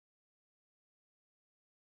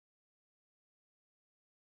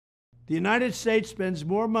The United States spends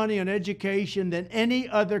more money on education than any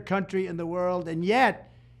other country in the world, and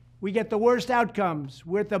yet we get the worst outcomes.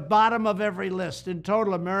 We're at the bottom of every list. In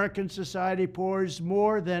total, American society pours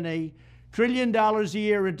more than $1 trillion a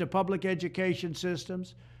year into public education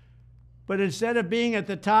systems. But instead of being at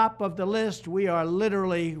the top of the list, we are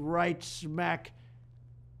literally right smack,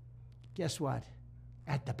 guess what,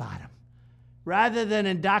 at the bottom. Rather than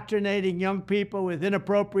indoctrinating young people with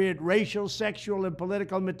inappropriate racial, sexual, and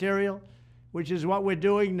political material, which is what we're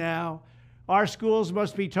doing now, our schools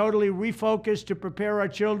must be totally refocused to prepare our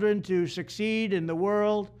children to succeed in the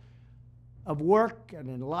world of work and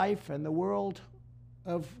in life and the world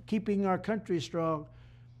of keeping our country strong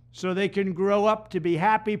so they can grow up to be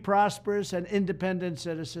happy, prosperous, and independent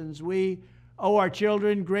citizens. We owe our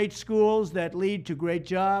children great schools that lead to great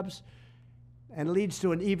jobs and leads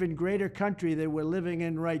to an even greater country that we're living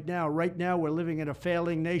in right now. Right now, we're living in a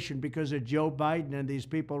failing nation because of Joe Biden and these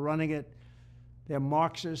people running it. They're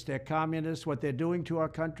Marxists, they're communists. What they're doing to our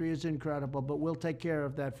country is incredible, but we'll take care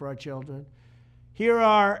of that for our children. Here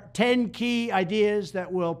are 10 key ideas that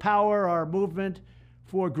will power our movement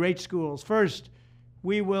for great schools. First,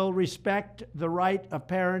 we will respect the right of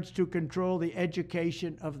parents to control the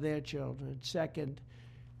education of their children. Second,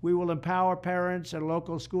 we will empower parents and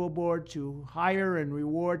local school board to hire and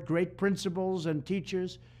reward great principals and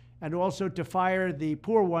teachers, and also to fire the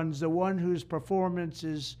poor ones, the one whose performance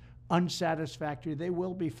is unsatisfactory. They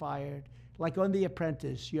will be fired. Like on The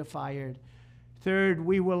Apprentice, you're fired. Third,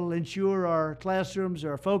 we will ensure our classrooms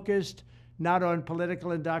are focused not on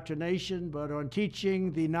political indoctrination, but on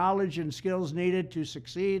teaching the knowledge and skills needed to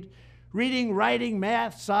succeed. Reading, writing,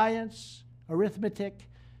 math, science, arithmetic,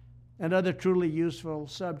 and other truly useful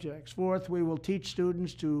subjects. Fourth, we will teach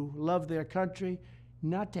students to love their country,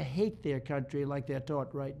 not to hate their country like they're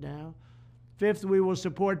taught right now. Fifth, we will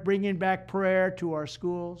support bringing back prayer to our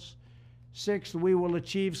schools. Sixth, we will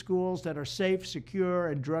achieve schools that are safe, secure,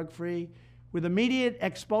 and drug-free, with immediate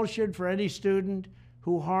expulsion for any student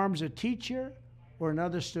who harms a teacher or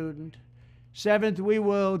another student. Seventh, we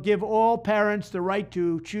will give all parents the right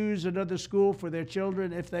to choose another school for their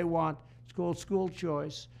children if they want. It's called school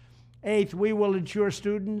choice. Eighth, we will ensure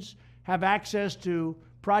students have access to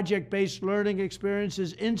project-based learning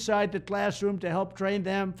experiences inside the classroom to help train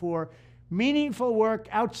them for meaningful work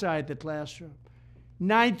outside the classroom.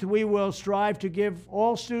 Ninth, we will strive to give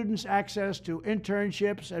all students access to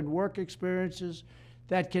internships and work experiences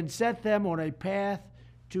that can set them on a path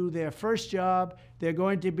to their first job. They're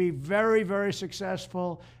going to be very, very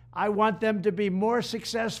successful. I want them to be more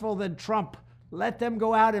successful than Trump. Let them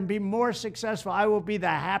go out and be more successful. I will be the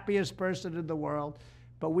happiest person in the world.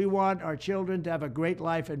 But we want our children to have a great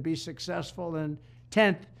life and be successful. And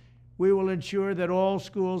 10th, we will ensure that all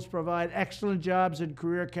schools provide excellent jobs and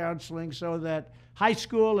career counseling so that high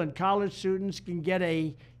school and college students can get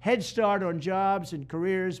a head start on jobs and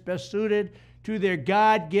careers best suited to their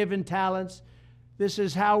God-given talents. This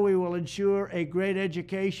is how we will ensure a great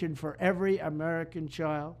education for every American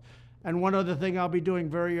child. And one other thing I'll be doing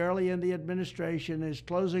very early in the administration is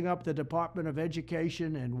closing up the Department of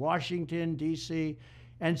Education in Washington, D.C.,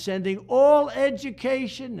 and sending all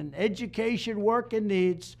education and education work and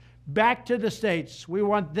needs back to the states. We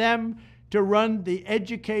want them to run the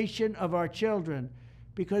education of our children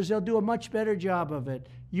because they'll do a much better job of it.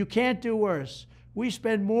 You can't do worse. We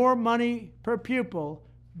spend more money per pupil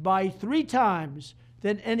by 3 times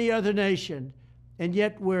than any other nation, and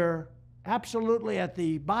yet we're absolutely at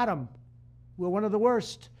the bottom. We're one of the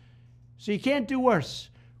worst. So you can't do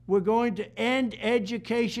worse. We're going to end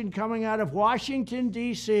education coming out of Washington,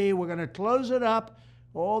 D.C. We're going to close it up,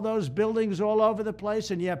 all those buildings all over the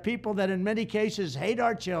place, and you have people that in many cases hate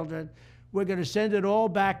our children. We're going to send it all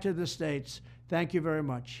back to the states. Thank you very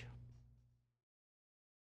much.